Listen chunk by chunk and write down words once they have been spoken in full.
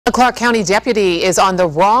A Clark County deputy is on the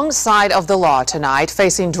wrong side of the law tonight,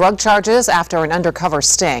 facing drug charges after an undercover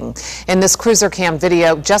sting. In this cruiser cam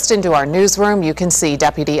video just into our newsroom, you can see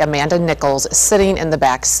Deputy Amanda Nichols sitting in the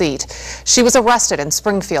back seat. She was arrested in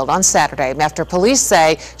Springfield on Saturday after police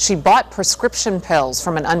say she bought prescription pills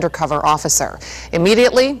from an undercover officer.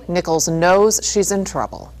 Immediately, Nichols knows she's in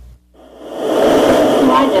trouble.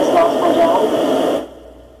 I just lost my job.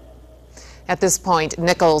 At this point,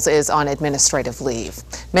 Nichols is on administrative leave.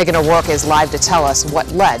 Megan O'Rourke is live to tell us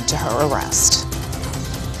what led to her arrest.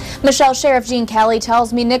 Michelle, Sheriff Gene Kelly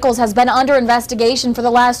tells me Nichols has been under investigation for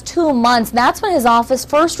the last 2 months. That's when his office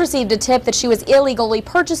first received a tip that she was illegally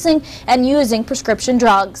purchasing and using prescription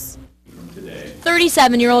drugs.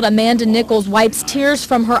 37-year-old Amanda Nichols wipes tears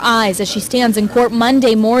from her eyes as she stands in court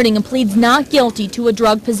Monday morning and pleads not guilty to a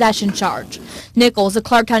drug possession charge. Nichols, a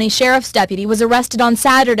Clark County Sheriff's deputy, was arrested on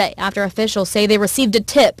Saturday after officials say they received a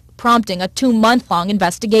tip prompting a 2-month-long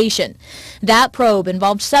investigation. That probe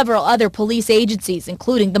involved several other police agencies,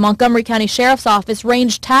 including the Montgomery County Sheriff's Office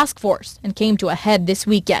Range Task Force, and came to a head this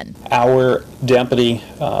weekend. Our deputy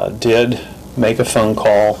did make a phone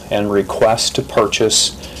call and request to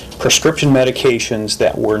purchase prescription medications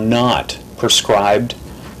that were not prescribed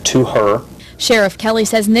to her. Sheriff Kelly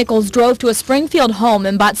says Nichols drove to a Springfield home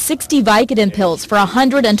and bought 60 Vicodin pills for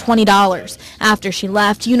 $120. After she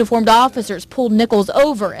left, uniformed officers pulled Nichols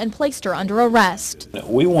over and placed her under arrest.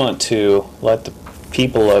 We want to let the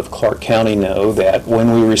people of Clark County know that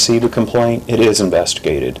when we receive a complaint, it is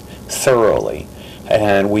investigated thoroughly.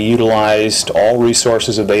 And we utilized all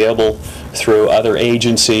resources available through other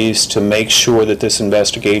agencies to make sure that this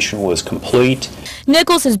investigation was complete.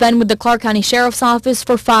 Nichols has been with the Clark County Sheriff's Office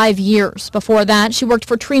for 5 years. Before that, she worked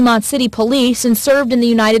for Tremont City Police and served in the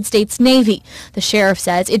United States Navy. The sheriff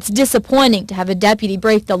says it's disappointing to have a deputy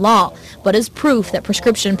break the law, but is proof that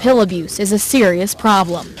prescription pill abuse is a serious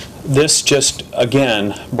problem. This just,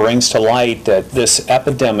 again, brings to light that this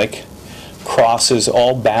epidemic crosses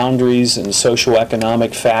all boundaries and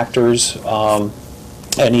socioeconomic factors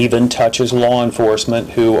and even touches law enforcement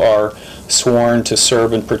who are sworn to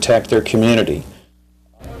serve and protect their community.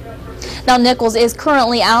 Now, Nichols is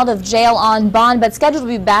currently out of jail on bond, but scheduled to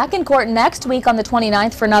be back in court next week on the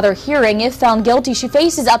 29th for another hearing. If found guilty, she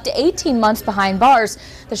faces up to 18 months behind bars.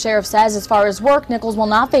 The sheriff says as far as work, Nichols will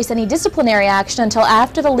not face any disciplinary action until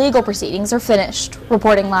after the legal proceedings are finished.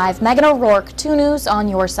 Reporting live, Megan O'Rourke, 2 News on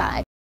your side.